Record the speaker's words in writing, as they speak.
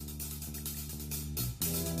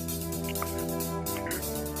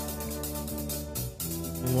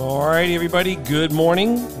All righty, everybody. Good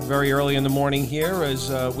morning. Very early in the morning here, as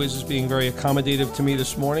Wiz is being very accommodative to me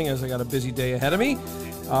this morning, as I got a busy day ahead of me.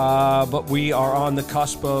 But we are on the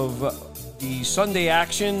cusp of the Sunday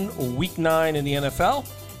action, Week 9 in the NFL.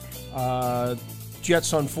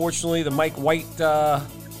 Jets, unfortunately, the Mike White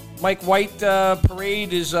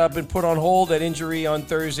parade has been put on hold. That injury on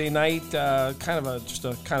Thursday night, kind of a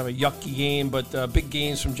yucky game, but big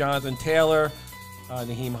games from Jonathan Taylor.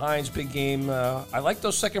 Nyheim Hines, big game. I like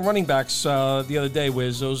those second running backs the other day,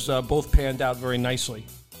 Wiz. Those both panned out very nicely.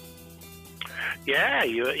 Yeah.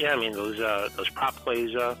 I mean, those prop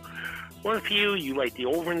plays weren't a few. You like the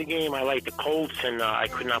over in the game. I like the Colts, and I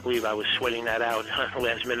could not believe I was sweating that out the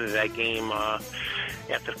last minute of that game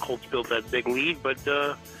after the Colts built that big lead. But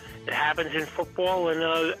it happens in football. And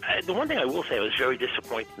the one thing I will say, I was very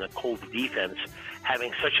disappointed in the Colts defense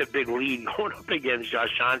having such a big lead going up against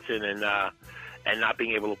Josh Johnson and not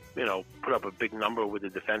being able to, put up a big number with the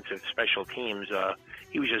defensive special teams.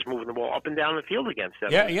 He was just moving the ball up and down the field against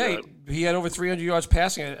them. He had over 300 yards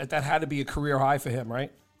passing. That had to be a career high for him,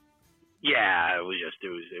 right? Yeah, it was.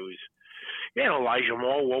 Elijah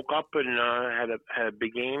Moore woke up and had a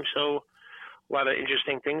big game. So a lot of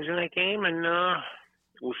interesting things in that game, and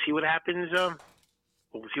we'll see what happens.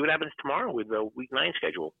 We'll see what happens tomorrow with the Week 9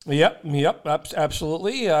 schedule. Yep,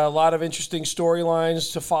 absolutely. A lot of interesting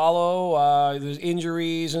storylines to follow. There's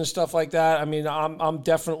injuries and stuff like that. I mean, I'm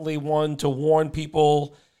definitely one to warn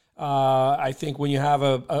people. I think when you have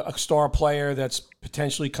a star player that's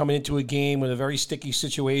potentially coming into a game with a very sticky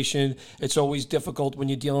situation, it's always difficult when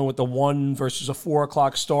you're dealing with the 1 versus a 4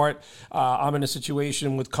 o'clock start. I'm in a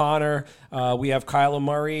situation with Connor. We have Kyler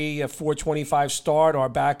Murray, a 4:25 start. Our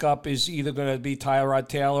backup is either going to be Tyrod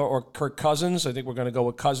Taylor or Kirk Cousins. I think we're going to go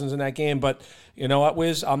with Cousins in that game. But you know what,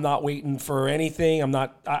 Wiz? I'm not waiting for anything.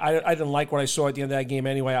 I didn't like what I saw at the end of that game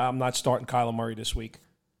anyway. I'm not starting Kyler Murray this week.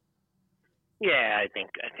 Yeah, I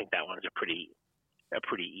think that one's a pretty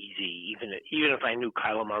easy. Even if I knew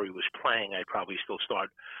Kyler Murray was playing, I'd probably still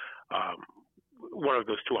start one of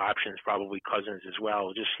those two options, probably Cousins as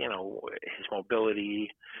well. Just his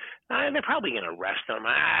mobility. They're probably going to rest him.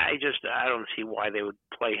 I don't see why they would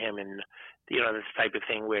play him in this type of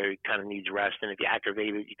thing where he kind of needs rest. And if you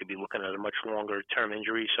aggravate it, you could be looking at a much longer term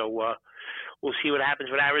injury. So we'll see what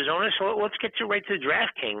happens with Arizona. So let's get right to the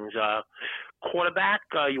DraftKings. Quarterback,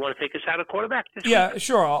 you want to take us out of quarterback this week?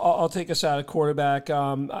 Sure. I'll take us out of quarterback.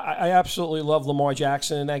 I absolutely love Lamar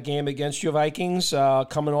Jackson in that game against your Vikings.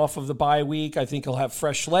 Coming off of the bye week, I think he'll have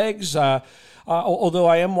fresh legs. Although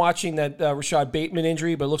I am watching that Rashad Bateman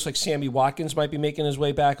injury, but it looks like Sammy Watkins might be making his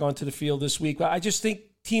way back onto the field this week. But I just think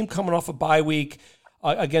team coming off a bye week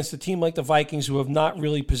against a team like the Vikings, who have not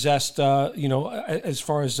really possessed, as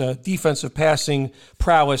far as defensive passing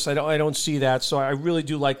prowess, I don't see that. So I really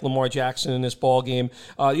do like Lamar Jackson in this ball game.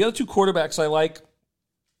 The other two quarterbacks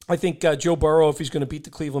I think Joe Burrow, if he's going to beat the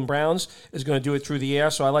Cleveland Browns, is going to do it through the air.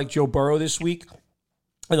 So I like Joe Burrow this week.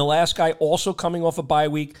 And the last guy, also coming off a bye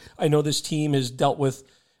week, I know this team has dealt with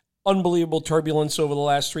unbelievable turbulence over the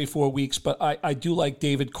last 3-4 weeks, but I do like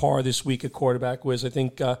David Carr this week at quarterback, Wiz. I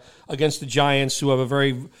think against the Giants, who have a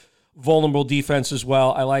very vulnerable defense as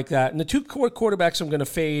well, I like that. And the two quarterbacks I'm going to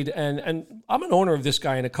fade, and I'm an owner of this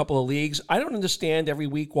guy in a couple of leagues. I don't understand every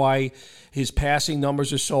week why his passing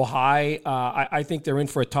numbers are so high. I think they're in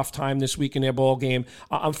for a tough time this week in their ball game.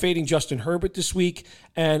 I'm fading Justin Herbert this week,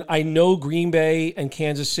 and I know Green Bay and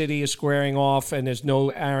Kansas City is squaring off, and there's no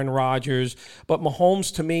Aaron Rodgers. But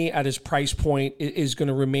Mahomes, to me, at his price point, is going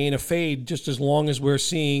to remain a fade just as long as we're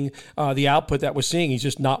seeing the output that we're seeing. He's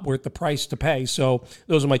just not worth the price to pay. So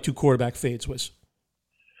those are my two quarterback fades, Wiz.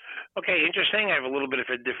 Okay, interesting. I have a little bit of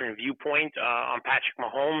a different viewpoint on Patrick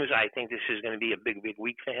Mahomes. I think this is going to be a big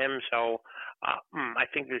week for him. So I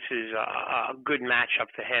think this is a good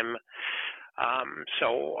matchup for him.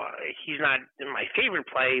 He's not my favorite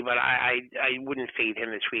play, but I wouldn't fade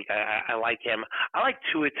him this week. I like him. I like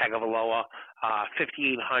Tua Tagovailoa,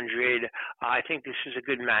 5,800. I think this is a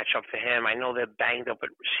good matchup for him. I know they're banged up at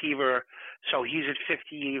receiver, so he's at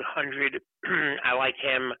 5,800. I like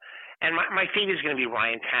him. And my fade is going to be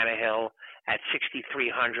Ryan Tannehill at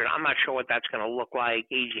 6,300. I'm not sure what that's going to look like.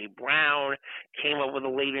 A.J. Brown came up with a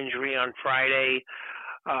late injury on Friday.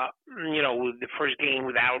 The first game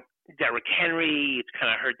without Derrick Henry, it's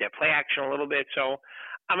kind of hurt their play action a little bit. So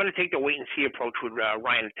I'm going to take the wait-and-see approach with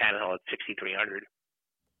Ryan Tannehill at 6,300.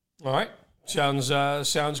 All right. Sounds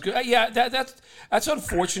good. Yeah, that's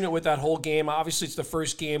unfortunate with that whole game. Obviously, it's the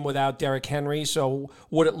first game without Derrick Henry, so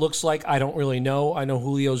what it looks like, I don't really know. I know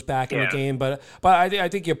Julio's back in the game, but I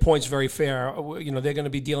think your point's very fair. They're going to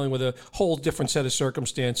be dealing with a whole different set of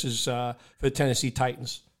circumstances for the Tennessee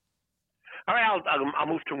Titans. All right, I'll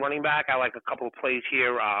move to running back. I like a couple of plays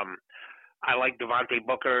here. I like Devontae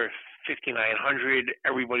Booker, 5,900.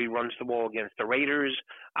 Everybody runs the ball against the Raiders.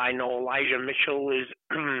 I know Elijah Mitchell has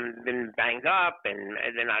been banged up and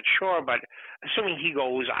they're not sure, but assuming he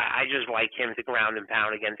goes, I just like him to ground and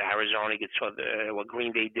pound against Arizona. Get what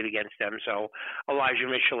Green Bay did against them. So Elijah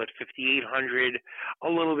Mitchell at 5,800. A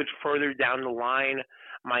little bit further down the line,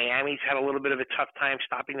 Miami's had a little bit of a tough time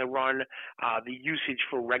stopping the run. The usage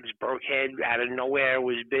for Rex Burkhead out of nowhere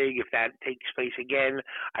was big. If that takes place again,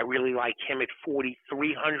 I really like him at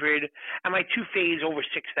 4,300. And my two fades over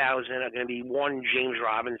 6,000 are going to be one, James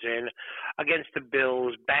Robinson against the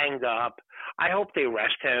Bills, banged up. I hope they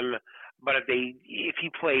rest him. But if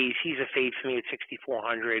he plays, he's a fade for me at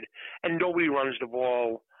 6,400. And nobody runs the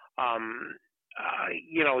ball.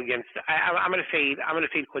 Against I'm going to fade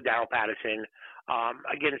Cordarrelle Patterson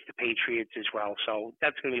against the Patriots as well. So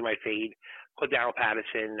that's going to be my fade. Cordarrelle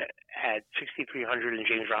Patterson at 6,300 and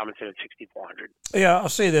James Robinson at 6,400. Yeah, I'll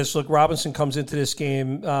say this. Look, Robinson comes into this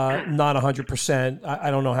game not 100%.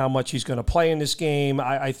 I don't know how much he's going to play in this game.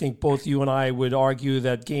 I think both you and I would argue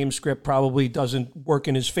that game script probably doesn't work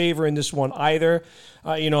in his favor in this one either.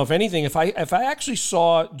 If anything, if I actually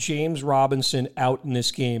saw James Robinson out in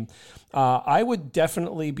this game, I would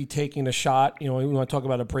definitely be taking a shot. We want to talk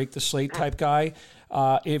about a break the slate type guy.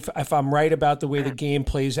 If I'm right about the way the game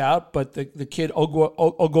plays out, but the kid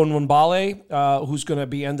Ogunwumbale, who's going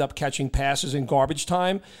to end up catching passes in garbage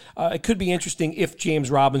time, it could be interesting if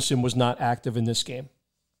James Robinson was not active in this game.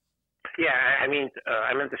 Yeah, I meant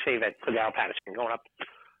to say that Cordarrelle Patterson going up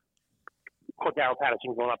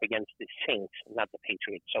against the Saints, not the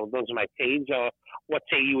Patriots. So those are my fades. What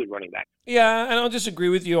say you at running back? Yeah, I don't disagree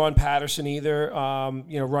with you on Patterson either.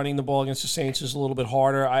 Running the ball against the Saints is a little bit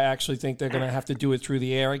harder. I actually think they're going to have to do it through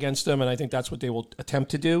the air against them, and I think that's what they will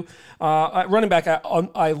attempt to do. Running back,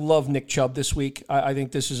 I love Nick Chubb this week. I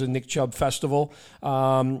think this is a Nick Chubb festival.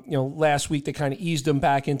 Last week they kind of eased him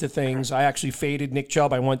back into things. I actually faded Nick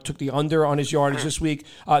Chubb. I took the under on his yardage this week.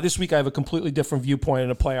 This week I have a completely different viewpoint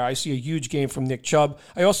in a player. I see a huge game from Nick Chubb.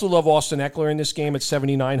 I also love Austin Eckler in this game at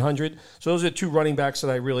 7,900. So those are two running backs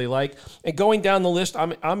that I really like. And going down the list,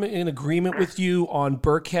 I'm in agreement with you on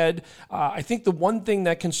Burkhead. I think the one thing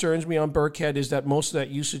that concerns me on Burkhead is that most of that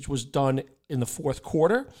usage was done in the fourth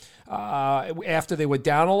quarter after they were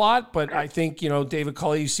down a lot. But I think, David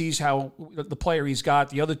Culley sees how the player he's got.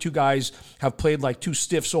 The other two guys have played like two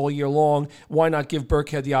stiffs all year long. Why not give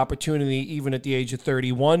Burkhead the opportunity even at the age of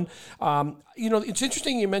 31? It's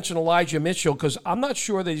interesting you mentioned Elijah Mitchell because I'm not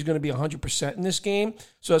sure that he's going to be 100% in this game.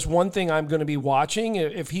 So that's one thing I'm going to be watching.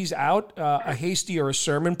 If he's out, a Hasty or a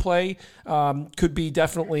Sermon play could be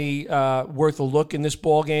definitely worth a look in this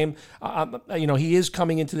ball game. He is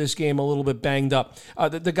coming into this game a little bit banged up.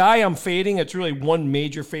 The guy I'm fading, it's really one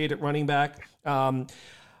major fade at running back.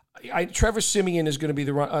 Trevor Siemian is going to be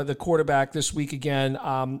the quarterback this week again.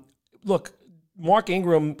 Look, Mark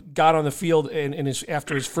Ingram got on the field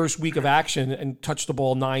after his first week of action and touched the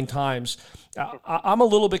ball 9 times. I'm a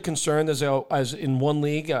little bit concerned as in one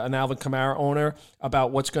league, an Alvin Kamara owner, about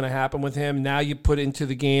what's going to happen with him. Now you put into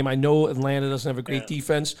the game. I know Atlanta doesn't have a great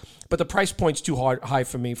defense, but the price point's too high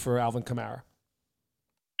for me for Alvin Kamara.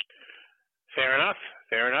 Fair enough.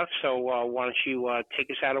 So why don't you take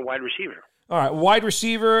us out of wide receiver? All right, wide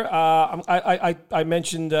receiver. I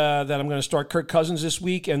mentioned that I'm going to start Kirk Cousins this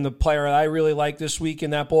week, and the player that I really like this week in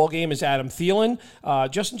that ball game is Adam Thielen.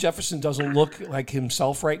 Justin Jefferson doesn't look like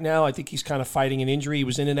himself right now. I think he's kind of fighting an injury. He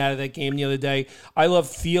was in and out of that game the other day. I love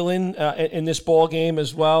Thielen in this ball game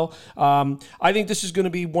as well. I think this is going to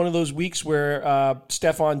be one of those weeks where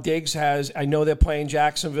Stephon Diggs I know they're playing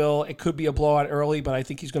Jacksonville. It could be a blowout early, but I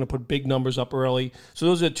think he's going to put big numbers up early. So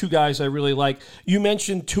those are the two guys I really like. You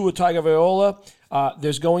mentioned Tua Tagovailoa.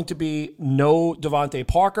 There's going to be no Devontae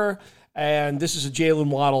Parker, and this is a Jalen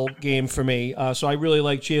Waddle game for me. So I really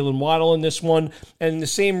like Jalen Waddle in this one. And the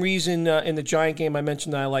same reason in the Giant game I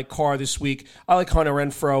mentioned that I like Carr this week. I like Hunter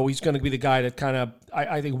Renfrow. He's going to be the guy that kind of,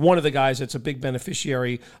 I think one of the guys that's a big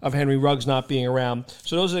beneficiary of Henry Ruggs not being around.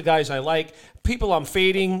 So those are the guys I like. People I'm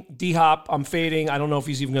fading, D-Hop I'm fading. I don't know if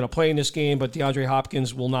he's even going to play in this game, but DeAndre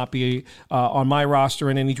Hopkins will not be on my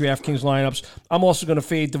roster in any DraftKings lineups. I'm also going to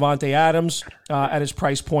fade Devontae Adams at his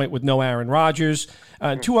price point with no Aaron Rodgers.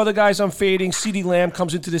 Two other guys I'm fading. CeeDee Lamb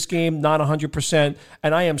comes into this game not 100%,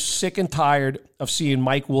 and I am sick and tired of seeing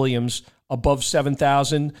Mike Williams above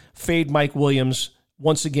 7,000. Fade Mike Williams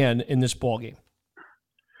once again in this ballgame.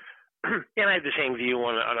 And I have the same view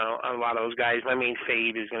on a lot of those guys. My main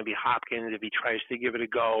fade is going to be Hopkins if he tries to give it a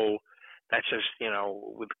go. That's just,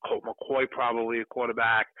 with Colt McCoy probably a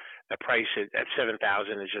quarterback, the price at 7,000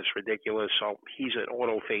 is just ridiculous. So he's an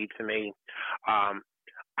auto fade for me.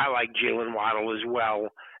 I like Jalen Waddle as well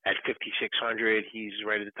at 5,600. He's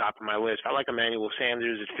right at the top of my list. I like Emmanuel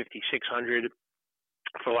Sanders at 5,600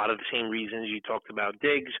 for a lot of the same reasons you talked about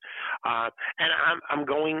Diggs. And I'm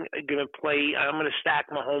going to stack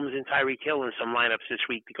Mahomes and Tyreek Hill in some lineups this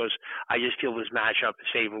week because I just feel this matchup is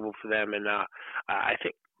favorable for them. And I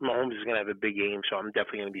think Mahomes is going to have a big game, so I'm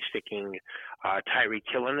definitely going to be sticking Tyreek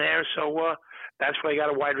Hill in there. So that's why I got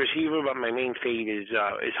a wide receiver, but my main fade is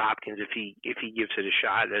Hopkins if he gives it a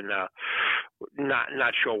shot, and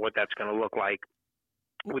not sure what that's going to look like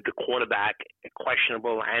with the quarterback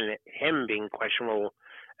questionable and him being questionable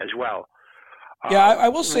as well. Yeah, I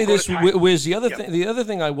will say this, Wiz. The other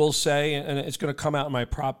thing I will say, and it's going to come out in my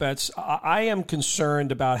prop bets, I am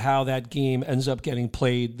concerned about how that game ends up getting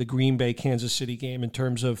played, the Green Bay Kansas City game, in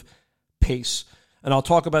terms of pace. And I'll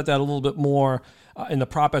talk about that a little bit more in the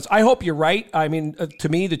prop bets. I hope you're right. I mean, to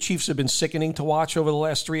me, the Chiefs have been sickening to watch over the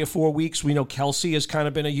last 3 or 4 weeks. We know Kelsey has kind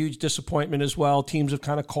of been a huge disappointment as well. Teams have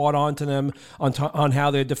kind of caught on to them on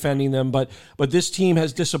how they're defending them. But this team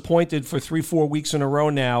has disappointed for 3-4 weeks in a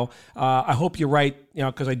row now. I hope you're right,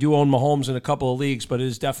 because I do own Mahomes in a couple of leagues, but it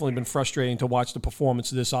has definitely been frustrating to watch the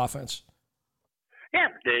performance of this offense. Yeah,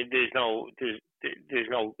 there's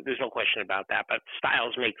no question about that. But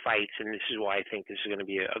styles make fights, and this is why I think this is going to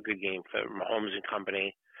be a good game for Mahomes and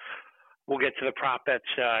company. We'll get to the prop bets,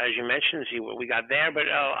 as you mentioned, see what we got there. But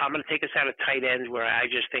I'm going to take us out of tight ends, where I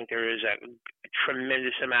just think there is a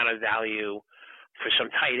tremendous amount of value for some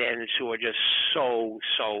tight ends who are just so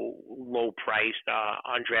low priced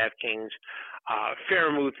on DraftKings.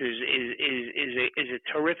 Fairmouth is a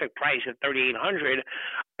terrific price at 3,800.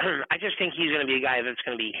 I just think he's going to be a guy that's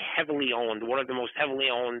going to be heavily owned, one of the most heavily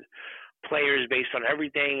owned players based on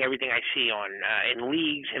everything I see on in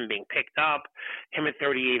leagues, him being picked up. Him at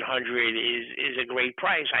 3,800 is a great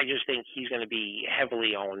price. I just think he's going to be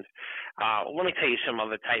heavily owned. Let me tell you some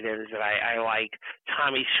other tight ends that I like.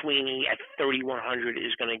 Tommy Sweeney at 3,100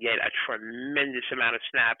 is going to get a tremendous amount of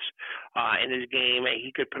snaps in his game.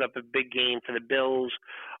 He could put up a big game for the Bills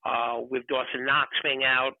with Dawson Knox being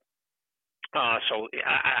out. So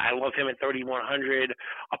I love him at 3,100.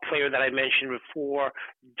 A player that I mentioned before,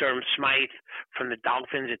 Durham Smythe from the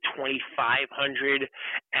Dolphins at 2,500.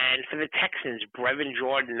 And for the Texans, Brevin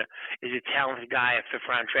Jordan is a talented guy, a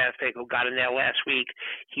fifth-round draft pick who got in there last week.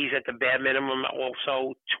 He's at the bare minimum,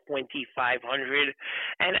 also 2,500.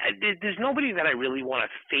 And there's nobody that I really want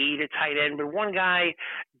to fade at tight end, but one guy,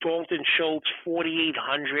 Dalton Schultz,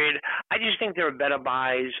 4,800. I just think there are better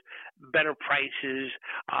buys, better prices.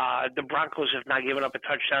 The Broncos have not given up a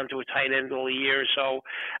touchdown to a tight end all year, so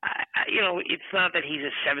it's not that he's a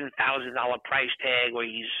 $7,000 price tag or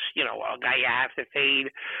he's a guy you have to fade.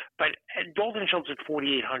 But Dalton Schultz at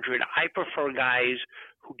 4,800, I prefer guys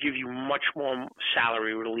who give you much more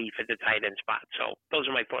salary relief at the tight end spot. So those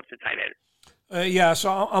are my thoughts at tight end. So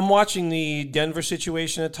I'm watching the Denver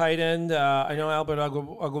situation at tight end. I know Albert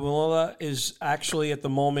Aguilar is actually at the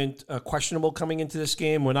moment questionable coming into this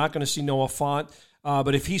game. We're not going to see Noah Fant.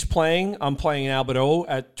 But if he's playing, I'm playing Albert O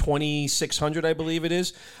at 2,600, I believe it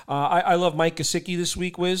is. I love Mike Gesicki this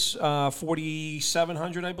week, Wiz,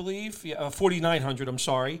 4,700, I believe. 4,900, I'm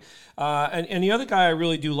sorry. And the other guy I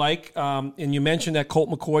really do like, and you mentioned that Colt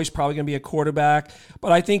McCoy is probably going to be a quarterback,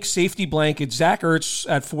 but I think safety blanket, Zach Ertz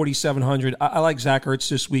at 4,700. I like Zach Ertz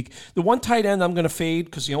this week. The one tight end I'm going to fade,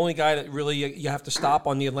 because the only guy that really you have to stop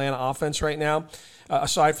on the Atlanta offense right now,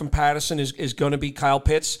 aside from Patterson, is going to be Kyle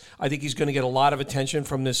Pitts. I think he's going to get a lot of attention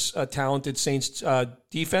from this talented Saints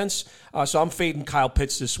defense. So I'm fading Kyle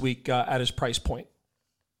Pitts this week at his price point.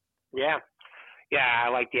 Yeah, I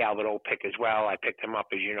like the Albert O pick as well. I picked him up,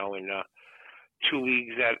 as you know, in 2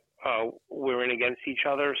 leagues that we're in against each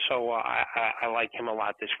other. So I like him a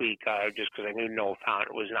lot this week, just because I knew Noah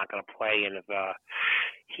Fant was not going to play, and if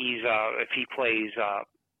he plays.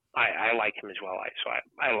 I like him as well.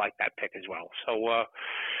 I like that pick as well. So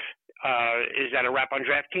is that a wrap on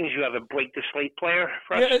DraftKings? You have a break the slate player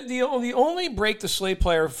for us? Yeah, the only break the slate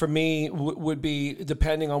player for me would be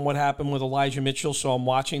depending on what happened with Elijah Mitchell. So I'm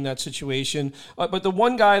watching that situation. But the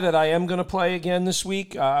one guy that I am going to play again this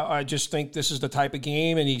week, I just think this is the type of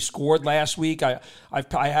game, and he scored last week. I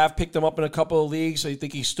have picked him up in a couple of leagues. I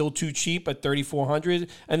think he's still too cheap at 3,400,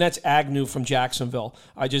 and that's Agnew from Jacksonville.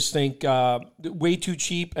 I just think way too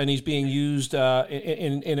cheap, and he's being used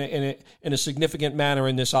in a significant manner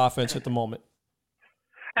in this offense at the moment.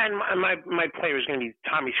 And my player is going to be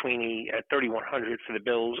Tommy Sweeney at 3,100 for the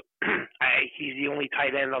Bills. He's the only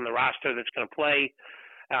tight end on the roster that's going to play.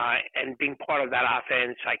 and being part of that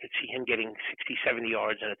offense, I could see him getting 60, 70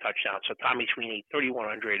 yards and a touchdown. So Tommy Sweeney,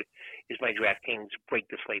 3,100 is my DraftKings break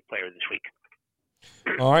the slate player this week.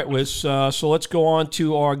 All right, Wiz. So let's go on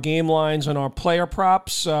to our game lines and our player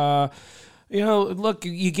props. Look,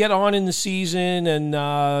 you get on in the season and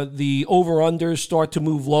the over-unders start to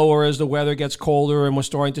move lower as the weather gets colder, and we're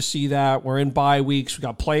starting to see that. We're in bye weeks. We've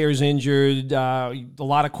got players injured, a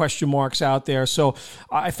lot of question marks out there. So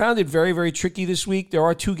I found it very, very tricky this week. There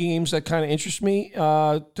are two games that kind of interest me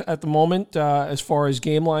at the moment as far as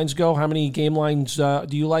game lines go. How many game lines do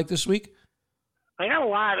you like this week? I got a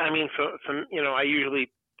lot. I mean, I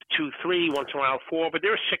usually 2, 3, once in a while 4, but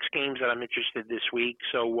there are 6 games that I'm interested this week.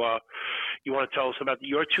 So you want to tell us about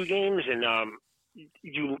your 2 games, and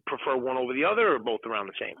you prefer one over the other, or both around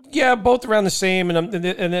the same? Yeah, both around the same, and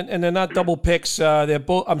they're not double picks. They're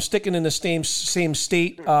both. I'm sticking in the same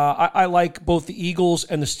state. I like both the Eagles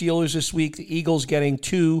and the Steelers this week. The Eagles getting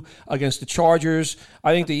 2 against the Chargers.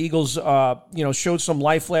 I think the Eagles, showed some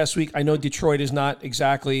life last week. I know Detroit is not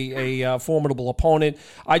exactly a formidable opponent.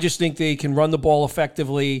 I just think they can run the ball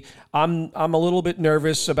effectively. I'm a little bit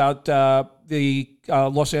nervous about the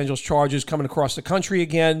Los Angeles Chargers coming across the country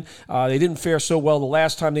again. They didn't fare so well the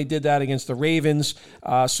last time they did that against the Ravens.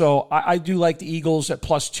 So I do like the Eagles at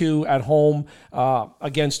 +2 at home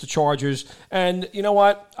against the Chargers. And you know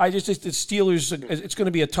what? I just think the Steelers, it's going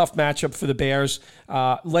to be a tough matchup for the Bears.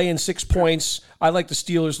 Laying 6 points. I like the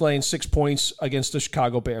Steelers laying 6 points against the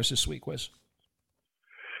Chicago Bears this week, Wiz.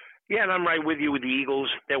 Yeah, and I'm right with you with the Eagles.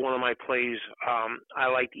 They're one of my plays. I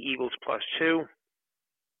like the Eagles +2.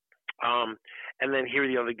 And then here are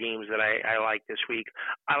the other games that I like this week.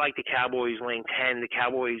 I like the Cowboys laying 10. The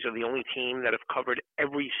Cowboys are the only team that have covered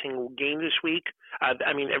every single game this week.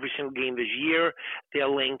 Every single game this year. They're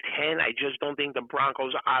laying 10. I just don't think the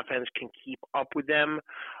Broncos offense can keep up with them.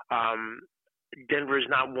 Denver has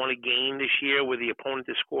not won a game this year where the opponent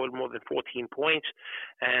has scored more than 14 points,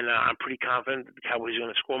 and I'm pretty confident that the Cowboys are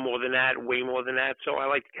going to score more than that, way more than that. So I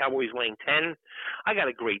like the Cowboys laying 10. I got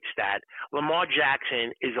a great stat. Lamar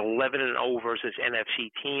Jackson is 11-0 versus NFC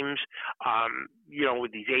teams.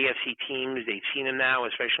 With these AFC teams, they've seen him now,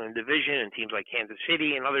 especially in division, and teams like Kansas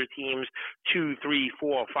City and other teams 2, 3,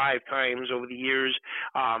 4, 5 times over the years.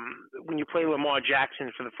 When you play Lamar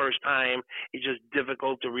Jackson for the first time, it's just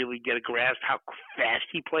difficult to really get a grasp how fast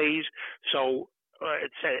he plays. So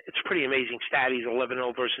it's a pretty amazing stat. He's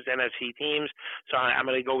 11-0 versus NFC teams. So I'm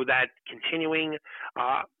going to go with that, continuing,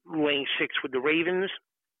 laying 6 with the Ravens.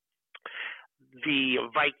 The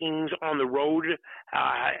Vikings on the road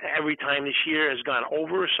every time this year has gone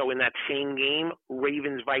over. So in that same game,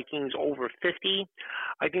 Ravens-Vikings over 50.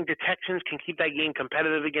 I think the Texans can keep that game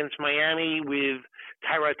competitive against Miami with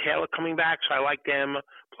Tyrod Taylor coming back. So I like them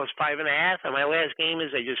 +5.5. And my last game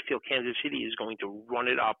is I just feel Kansas City is going to run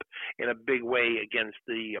it up in a big way against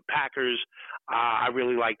the Packers. I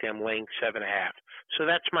really like them laying 7.5. So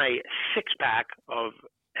that's my 6-pack of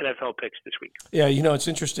NFL picks this week. Yeah, it's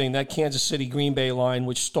interesting. That Kansas City Green Bay line,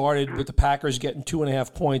 which started with the Packers getting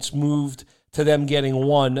 2.5 points, moved to them getting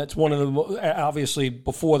 1. That's one of the, obviously,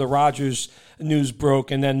 before the Rodgers news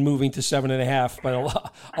broke, and then moving to 7.5. But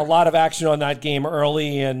a lot of action on that game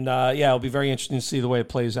early, and it'll be very interesting to see the way it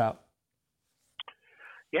plays out.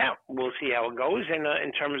 Yeah, we'll see how it goes. And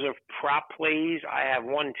in terms of prop plays, I have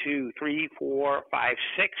 1, 2, 3, 4, 5,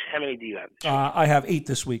 6. How many do you have? I have 8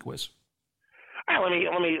 this week, Wiz. All right,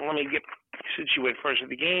 let me get, since you went first with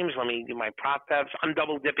the games, let me do my prop bets. I'm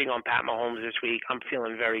double dipping on Pat Mahomes this week. I'm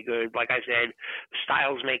feeling very good. Like I said,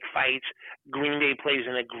 styles make fights. Green Bay plays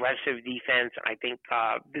an aggressive defense. I think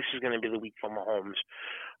this is going to be the week for Mahomes.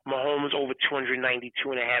 Mahomes over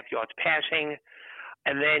 292.5 yards passing.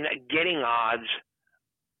 And then getting odds,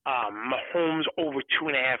 Mahomes over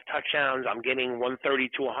 2.5 touchdowns. I'm getting 130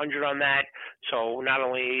 to 100 on that. So not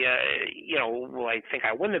only, will I think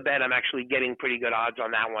I win the bet, I'm actually getting pretty good odds on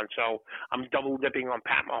that one. So I'm double dipping on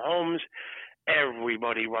Pat Mahomes.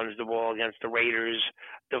 Everybody runs the ball against the Raiders.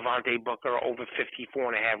 Devontae Booker over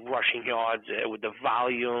 54.5 rushing yards with the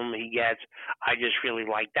volume he gets. I just really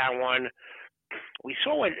like that one. We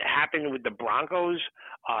saw what happened with the Broncos.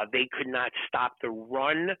 They could not stop the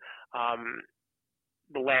run.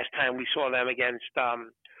 The last time we saw them against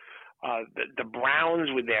the Browns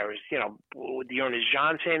with theirs, with Dearness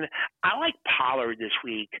Johnson. I like Pollard this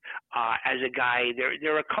week as a guy.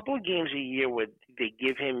 There are a couple of games a year where they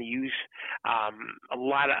give him use, a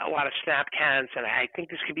lot of snap counts, and I think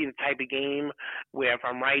this could be the type of game where, if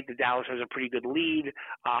I'm right, the Dallas has a pretty good lead.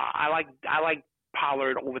 I like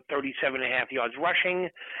Pollard over 37.5 yards rushing,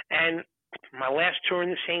 and my last 2 in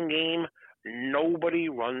the same game. Nobody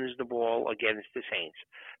runs the ball against the Saints.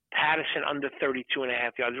 Patterson under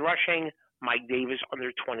 32.5 yards rushing. Mike Davis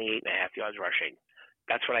under 28.5 yards rushing.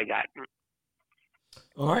 That's what I got.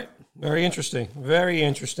 All right, very interesting. Very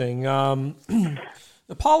interesting.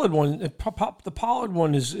 The Pollard one,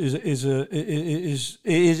 is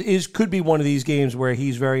could be one of these games where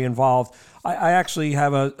he's very involved. I actually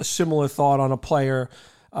have a similar thought on a player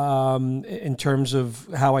in terms of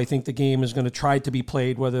how I think the game is going to try to be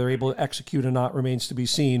played. Whether they're able to execute or not remains to be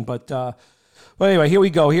seen. But anyway, here we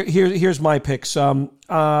go. Here's my picks.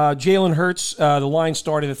 Jalen Hurts, the line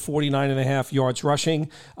started at 49.5 yards rushing,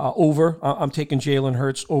 over. I'm taking Jalen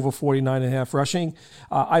Hurts over 49.5 rushing.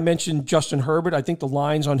 I mentioned Justin Herbert. I think the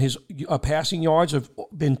lines on his passing yards have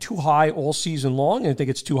been too high all season long, and I think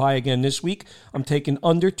it's too high again this week. I'm taking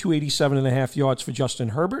under 287.5 yards for Justin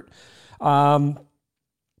Herbert.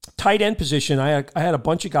 Tight end position, I had a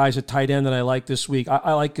bunch of guys at tight end that I like this week.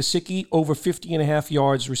 I like Gesicki over 50.5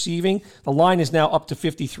 yards receiving. The line is now up to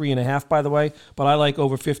 53.5, by the way, but I like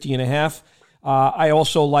over 50.5. I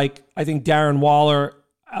also like, I think Darren Waller,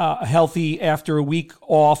 healthy after a week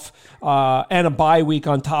off and a bye week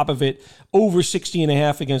on top of it, over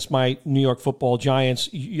 60.5 against my New York Football Giants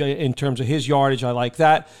in terms of his yardage. I like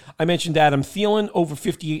that. I mentioned Adam Thielen, over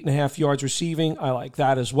 58.5 yards receiving. I like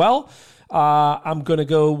that as well. I'm going to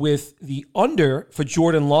go with the under for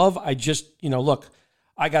Jordan Love. I just, look,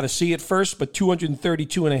 I got to see it first, but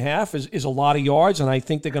 232.5 is a lot of yards, and I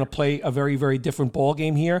think they're going to play a very, very different ball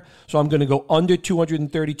game here. So I'm going to go under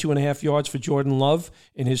 232.5 yards for Jordan Love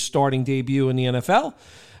in his starting debut in the NFL.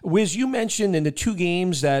 Wiz, you mentioned in the two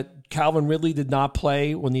games that Calvin Ridley did not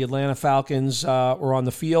play when the Atlanta Falcons were on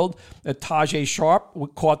the field, that Tajae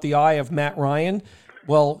Sharpe caught the eye of Matt Ryan.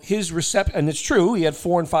 Well, his reception, and it's true, he had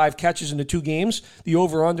 4 and 5 catches in the two games. The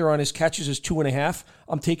over-under on his catches is 2.5.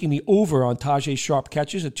 I'm taking the over on Tajae Sharpe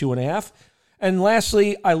catches at 2.5. And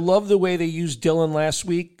lastly, I love the way they used Dillon last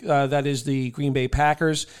week. That is the Green Bay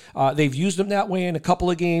Packers. They've used him that way in a couple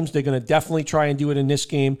of games. They're going to definitely try and do it in this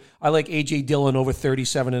game. I like A.J. Dillon over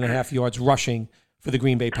 37.5 yards rushing for the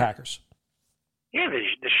Green Bay Packers. Yeah,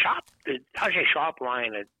 the Tajae Sharpe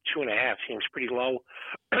line at 2.5 seems pretty low,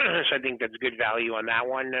 so I think that's good value on that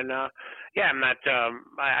one. And I'm not.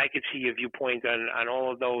 I could see your viewpoint on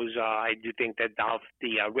all of those. I do think that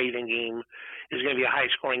the Raven game is going to be a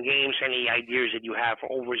high-scoring game. So any ideas that you have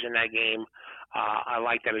for overs in that game, I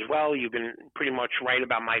like that as well. You've been pretty much right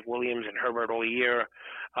about Mike Williams and Herbert all year,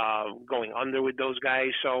 going under with those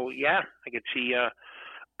guys. So yeah, I could see.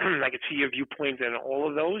 I could see your viewpoint on all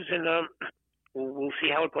of those, and we'll see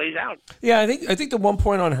how it plays out. Yeah, I think the one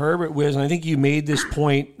point on Herbert, Wiz, and I think you made this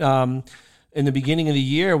point in the beginning of the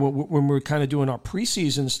year when we were kind of doing our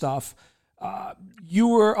preseason stuff. You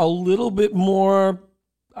were a little bit more,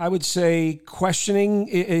 I would say, questioning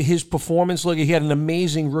his performance. Look, he had an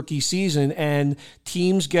amazing rookie season, and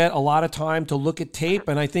teams get a lot of time to look at tape,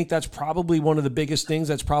 and I think that's probably one of the biggest things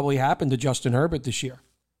that's probably happened to Justin Herbert this year.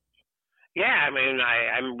 Yeah, I mean,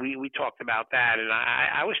 we talked about that, and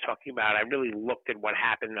I was talking about, I really looked at what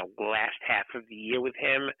happened the last half of the year with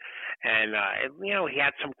him, and, he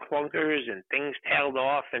had some clunkers and things tailed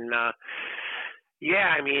off, and, I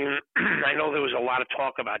mean, I know there was a lot of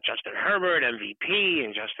talk about Justin Herbert, MVP,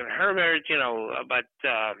 and Justin Herbert, but,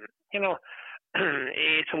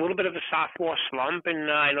 it's a little bit of a sophomore slump, and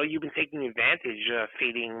I know you've been taking advantage of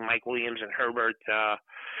fading Mike Williams and Herbert,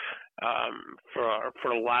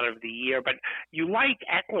 for a lot of the year, but you like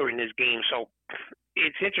Eckler in this game, so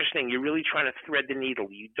it's interesting. You're really trying to thread the needle.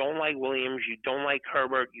 You don't like Williams, you don't like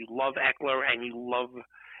Herbert, you love Eckler, and you love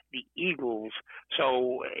the Eagles.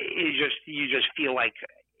 So you just feel like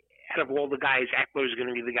out of all the guys, Eckler is going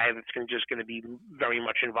to be the guy that's just going to be very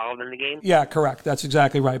much involved in the game. Yeah, correct. That's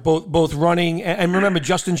exactly right. Both running, and remember,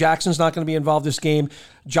 Justin Jackson's not going to be involved this game.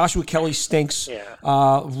 Joshua Kelly stinks. Yeah.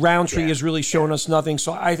 Roundtree has really shown us nothing.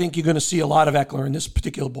 So I think you're going to see a lot of Eckler in this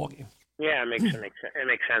particular ballgame. Yeah, it makes sense.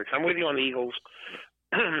 I'm with you on the Eagles.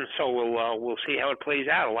 So we'll see how it plays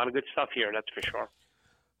out. A lot of good stuff here, that's for sure.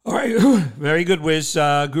 All right, very good, Wiz.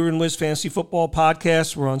 Guru and Wiz Fantasy Football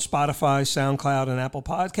Podcast. We're on Spotify, SoundCloud, and Apple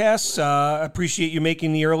Podcasts. I appreciate you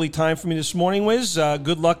making the early time for me this morning, Wiz.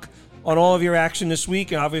 Good luck on all of your action this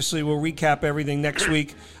week, and obviously we'll recap everything next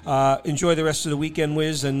week. Enjoy the rest of the weekend,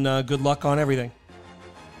 Wiz, and good luck on everything.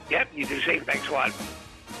 Yep, you do the same. Thanks a lot.